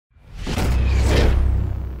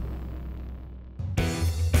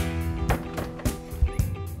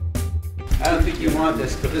I don't think you want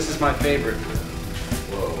this, but this is my favorite.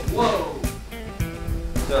 Whoa.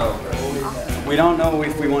 So, we don't know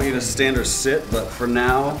if we want you to stand or sit, but for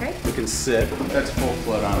now, we can sit. That's full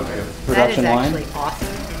float on here. Production line? That is actually awesome.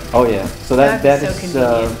 Oh yeah, so that so is,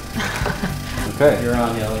 convenient. okay. You're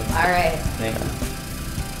on, Hayley. All right. Thank you.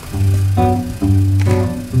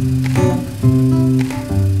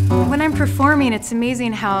 When I'm performing, it's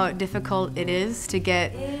amazing how difficult it is to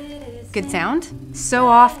get good sound. So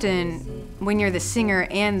often, when you're the singer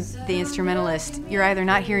and the instrumentalist, you're either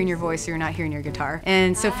not hearing your voice or you're not hearing your guitar.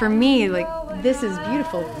 And so for me, like, this is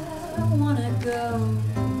beautiful.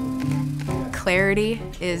 Clarity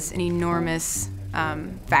is an enormous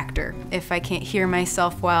factor. If I can't hear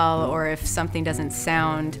myself well, or if something doesn't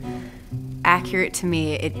sound accurate to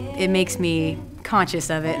me, it makes me conscious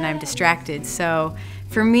of it and I'm distracted. So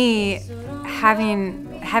for me,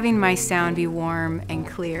 having my sound be warm and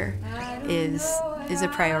clear is a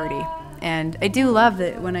priority. And I do love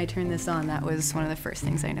that when I turned this on, that was one of the first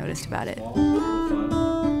things I noticed about it.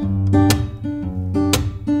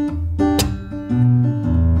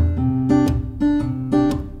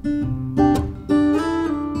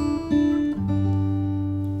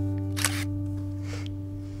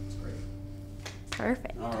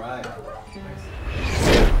 Perfect. All right.